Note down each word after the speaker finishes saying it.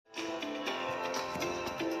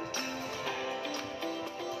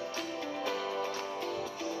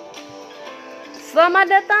Selamat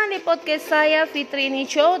datang di podcast saya Fitri ini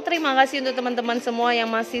Show. Terima kasih untuk teman-teman semua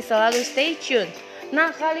yang masih selalu stay tune.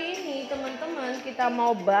 Nah, kali ini teman-teman kita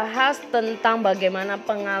mau bahas tentang bagaimana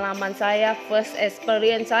pengalaman saya, first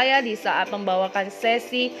experience saya di saat membawakan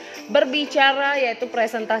sesi berbicara, yaitu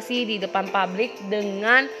presentasi di depan publik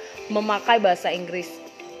dengan memakai bahasa Inggris.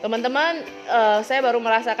 Teman-teman, saya baru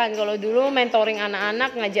merasakan kalau dulu mentoring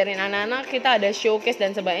anak-anak, ngajarin anak-anak, kita ada showcase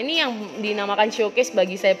dan sebagainya. Ini yang dinamakan showcase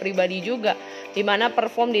bagi saya pribadi juga, di mana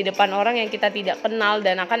perform di depan orang yang kita tidak kenal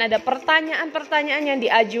dan akan ada pertanyaan-pertanyaan yang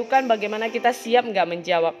diajukan, bagaimana kita siap nggak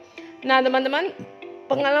menjawab. Nah teman-teman,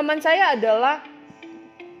 pengalaman saya adalah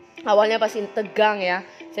awalnya pasti tegang ya.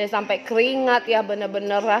 Saya sampai keringat ya,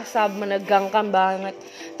 benar-benar rasa menegangkan banget.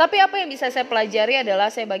 Tapi apa yang bisa saya pelajari adalah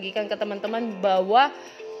saya bagikan ke teman-teman bahwa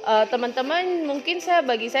teman-teman mungkin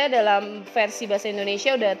bagi saya dalam versi bahasa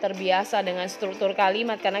Indonesia udah terbiasa dengan struktur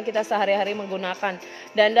kalimat karena kita sehari-hari menggunakan.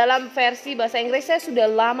 Dan dalam versi bahasa Inggris saya sudah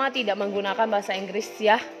lama tidak menggunakan bahasa Inggris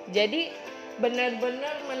ya. Jadi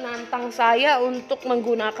benar-benar menantang saya untuk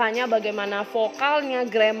menggunakannya, bagaimana vokalnya,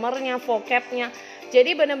 grammarnya, vocabnya.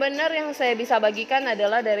 Jadi benar-benar yang saya bisa bagikan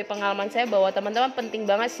adalah dari pengalaman saya bahwa teman-teman penting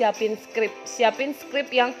banget siapin skrip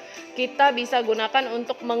yang kita bisa gunakan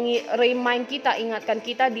untuk remind kita, ingatkan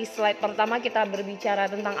kita di slide pertama kita berbicara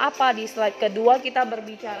tentang apa, di slide kedua kita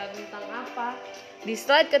berbicara tentang apa, di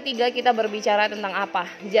slide ketiga kita berbicara tentang apa.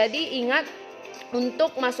 Jadi ingat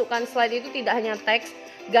untuk masukkan slide itu tidak hanya teks,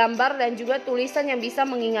 gambar dan juga tulisan yang bisa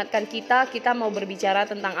mengingatkan kita mau berbicara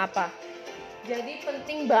tentang apa. Jadi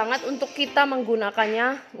penting banget untuk kita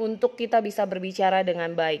menggunakannya untuk kita bisa berbicara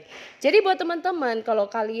dengan baik. Jadi buat teman-teman, kalau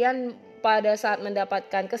kalian pada saat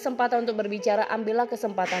mendapatkan kesempatan untuk berbicara, ambillah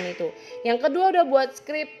kesempatan itu. Yang kedua udah buat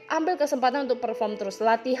skrip, ambil kesempatan untuk perform terus,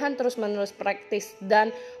 latihan terus menerus, praktis.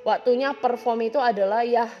 Dan waktunya perform itu adalah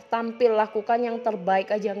ya tampil, lakukan yang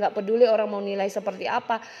terbaik aja. Gak peduli orang mau nilai seperti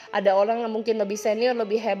apa. Ada orang yang mungkin lebih senior,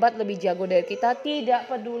 lebih hebat, lebih jago dari kita, tidak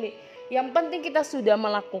peduli. Yang penting kita sudah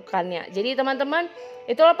melakukannya. Jadi teman-teman,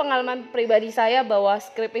 itulah pengalaman pribadi saya bahwa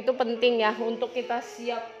skrip itu penting ya untuk kita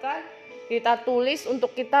siapkan, kita tulis,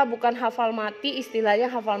 untuk kita bukan hafal mati,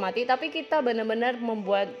 istilahnya hafal mati, tapi kita benar-benar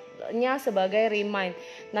membuatnya sebagai remind.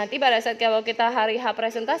 Nanti pada saat kalau kita hari H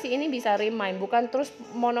presentasi ini bisa remind, bukan terus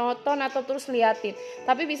monoton atau terus liatin,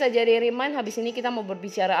 tapi bisa jadi remind habis ini kita mau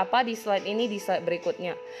berbicara apa di slide ini, di slide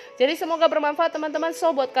berikutnya. Jadi semoga bermanfaat teman-teman.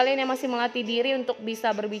 So buat kalian yang masih melatih diri untuk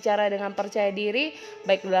bisa berbicara dengan percaya diri,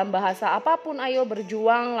 baik dalam bahasa apapun, ayo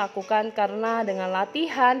berjuang, lakukan, karena dengan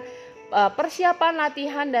latihan, persiapan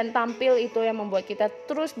latihan dan tampil itu yang membuat kita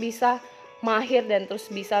terus bisa mahir dan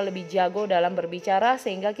terus bisa lebih jago dalam berbicara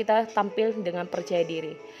sehingga kita tampil dengan percaya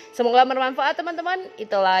diri. Semoga bermanfaat teman-teman.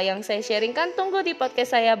 Itulah yang saya sharingkan. Tunggu di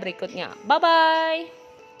podcast saya berikutnya. Bye bye.